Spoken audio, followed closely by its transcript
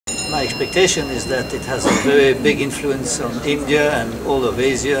my expectation is that it has a very big influence on India and all of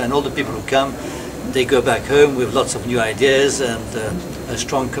Asia, and all the people who come, they go back home with lots of new ideas and a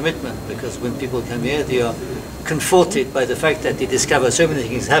strong commitment, because when people come here, they are comforted by the fact that they discover so many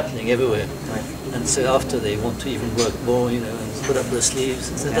things happening everywhere. Right. And so after they want to even work more, you know, and put up their sleeves.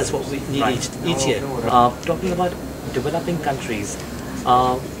 And so that's what we need each year. Talking about developing countries,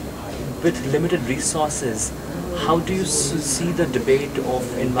 with limited resources, how do you see the debate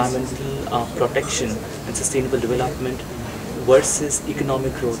of environmental protection and sustainable development versus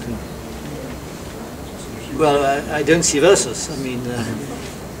economic growth? Well, I don't see versus. I mean,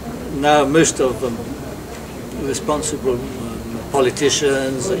 now most of responsible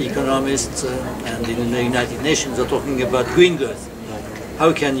politicians, economists, and in the United Nations are talking about green growth.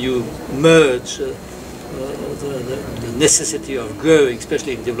 How can you merge the necessity of growing,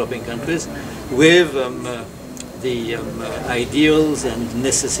 especially in developing countries, with the ideals and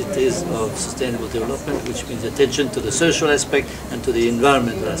necessities of sustainable development, which means attention to the social aspect and to the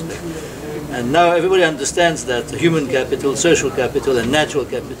environmental aspect. And now everybody understands that human capital, social capital and natural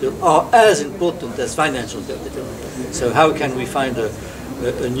capital are as important as financial capital. So how can we find a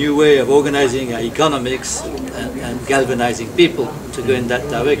new way of organizing our economics and galvanizing people to go in that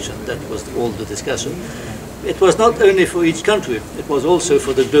direction? That was all the discussion. It was not only for each country, it was also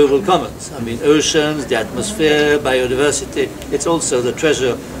for the global commons. I mean, oceans, the atmosphere, biodiversity, it's also the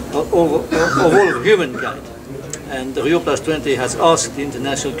treasure of all of humankind. And Rio+20 has asked the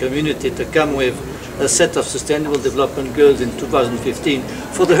international community to come with a set of sustainable development goals in 2015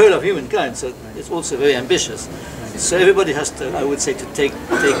 for the whole of humankind. So it's also very ambitious. So everybody has to, I would say, to take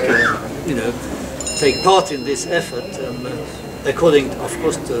part in this effort, according, of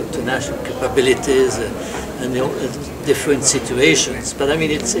course, to national capabilities and different situations. But I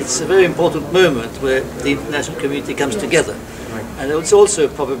mean, it's a very important moment where the international community comes together. And it's also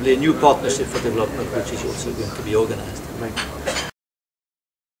probably a new partnership for development, which is also going to be organized. Right.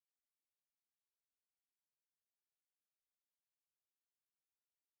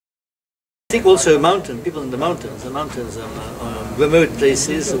 I think also people in the mountains are remote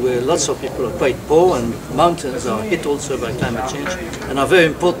places where lots of people are quite poor, and mountains are hit also by climate change and are very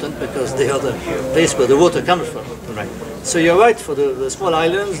important because they are the place where the water comes from. Right. So you're right, for the small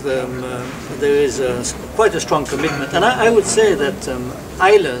islands there is quite a strong commitment, and I would say that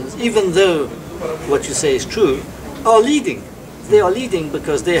islands, even though what you say is true, are leading. They are leading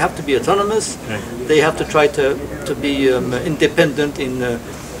because they have to be autonomous, they have to try to be independent in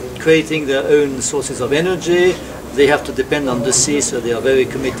creating their own sources of energy. They have to depend on the sea, so they are very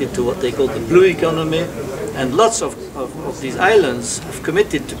committed to what they call the blue economy. And lots of these islands have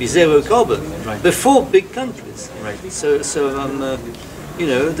committed to be zero carbon before big countries. Right. So you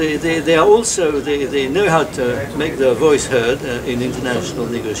know, they are also, they know how to make their voice heard in international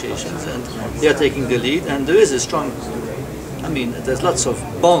negotiations, and they are taking the lead. And there is a strong, I mean, there's lots of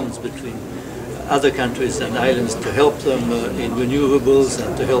bonds between other countries and islands to help them in renewables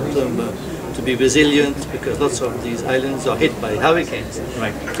and to help them to be resilient, because lots of these islands are hit by hurricanes.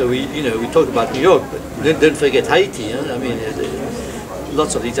 Right. So we talk about New York, but don't forget Haiti. I mean,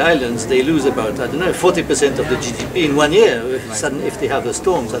 lots of these islands, they lose about, I don't know, 40% of the GDP in 1 year if they have a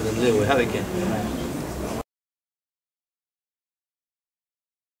storm suddenly or a hurricane.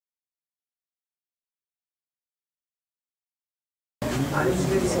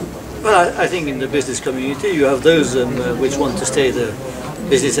 Well, I think in the business community you have those which want to stay the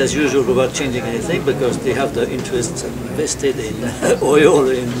business as usual without changing anything, because they have their interests invested in oil,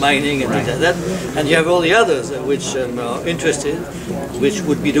 in mining and things like that. And you have all the others which are interested, which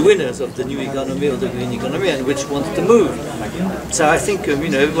would be the winners of the new economy or the green economy, and which want to move. So I think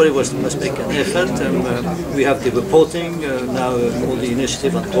everybody must make an effort. We have the reporting now, all the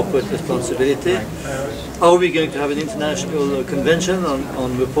initiative on corporate responsibility. Are we going to have an international convention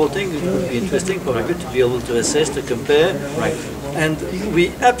on reporting? It would be interesting, probably, to be able to assess, to compare. Right. And we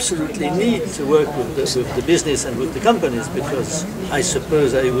absolutely need to work with the business and with the companies, because I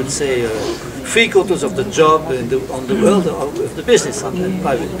suppose I would say 3/4 of the job on the world are with the business and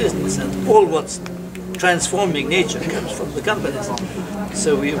private business, and all what's transforming nature comes from the companies.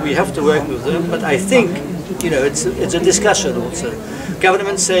 So we have to work with them, but I think it's a discussion also.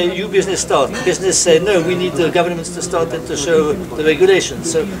 Governments say, you business start. Business say, no, we need the governments to start and to show the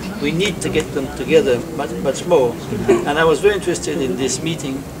regulations. So we need to get them together much more. And I was very interested in this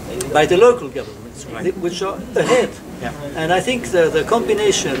meeting by the local governments, which are ahead. Yeah. And I think the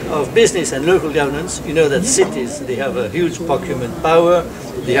combination of business and local governance, you know that cities, they have a huge procurement power,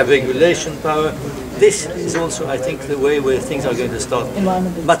 they have regulation power. This is also, I think, the way where things are going to start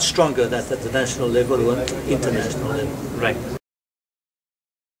much stronger than at the national level or international level. Right.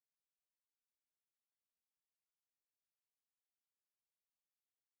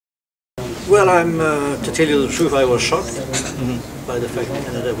 Well, to tell you the truth, I was shocked by the fact that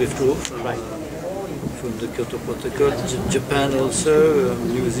Canada withdrew from the Kyoto Protocol. Japan also,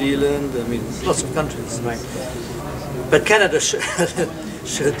 New Zealand, I mean, lots of countries. Right. But Canada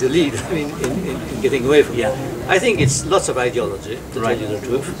showed the lead, I mean, in getting away from it. I think it's lots of ideology, to tell you the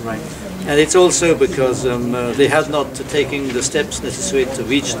truth. Right. And it's also because they had not taken the steps necessary to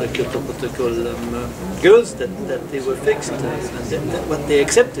reach the Kyoto Protocol goals that they were fixed, and what they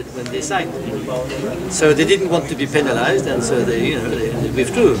accepted when they signed. So they didn't want to be penalized, and so they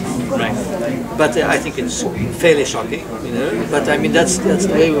withdrew. Right. But I think it's fairly shocking, But I mean, that's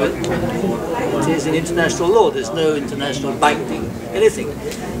the way it is in international law. There's no international binding anything.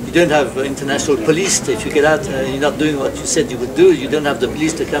 You don't have international police. If you get out, you're not doing what you said you would do. You don't have the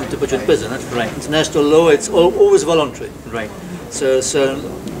police to come to put you in prison. Right. International law, it's always voluntary. Right. So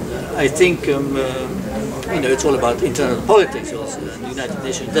I think it's all about internal politics also. And the United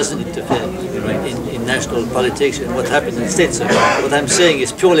Nations doesn't interfere in national politics and what happens in the States. So what I'm saying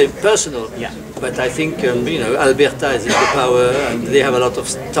is purely personal. Yeah. But I think Alberta is in the power, and they have a lot of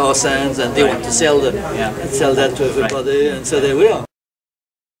tar sands, and they want to sell that to everybody, and so there we are.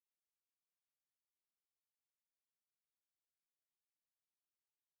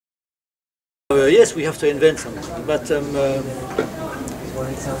 Yes, we have to invent something, but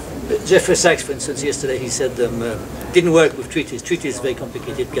Jeffrey Sachs, for instance, yesterday he said didn't work with treaties. Treaties are very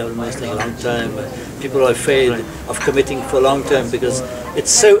complicated, governments take a long time, people are afraid of committing for a long term because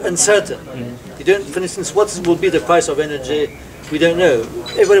it's so uncertain. You don't, for instance, what will be the price of energy, we don't know.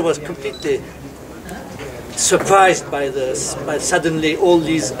 Everybody was completely surprised by suddenly all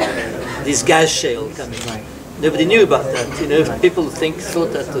these gas shale coming. Nobody knew about that. People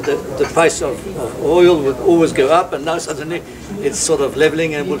thought that the price of oil would always go up, and now suddenly it's sort of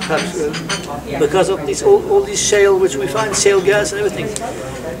leveling and will perhaps because of all these shale which we find, shale gas and everything.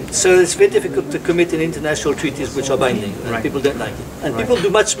 So it's very difficult to commit in international treaties which are binding, and people don't like it. And people do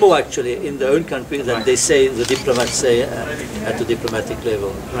much more actually in their own country than they say, the diplomats say at the diplomatic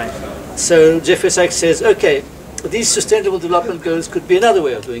level. So Jeffrey Sachs says, okay, these sustainable development goals could be another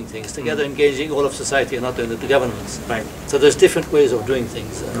way of doing things, together engaging all of society and not only the governments. So there's different ways of doing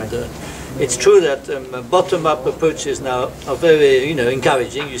things. And, it's true that bottom-up approaches now are very,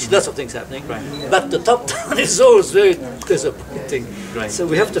 encouraging. You see lots of things happening, but the top-down is always very disappointing. So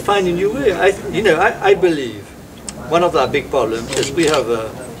we have to find a new way. I believe one of our big problems is we have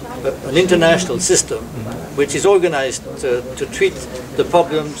an international system which is organized to treat the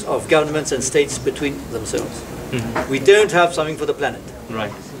problems of governments and states between themselves. We don't have something for the planet.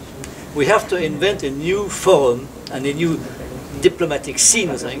 We have to invent a new forum and a new diplomatic scene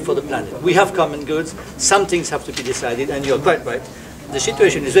or something for the planet. We have common goods, some things have to be decided, and you're quite right. The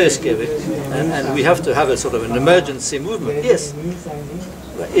situation is very scary, and we have to have a sort of an emergency movement. Yes.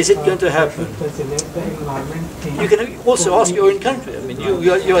 Is it going to happen? You can also ask your own country. I mean,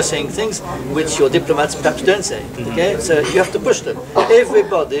 you are saying things which your diplomats perhaps don't say. Okay, so you have to push them.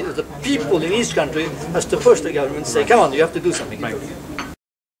 Everybody, the people in each country, has to push the government and say, "Come on, you have to do something."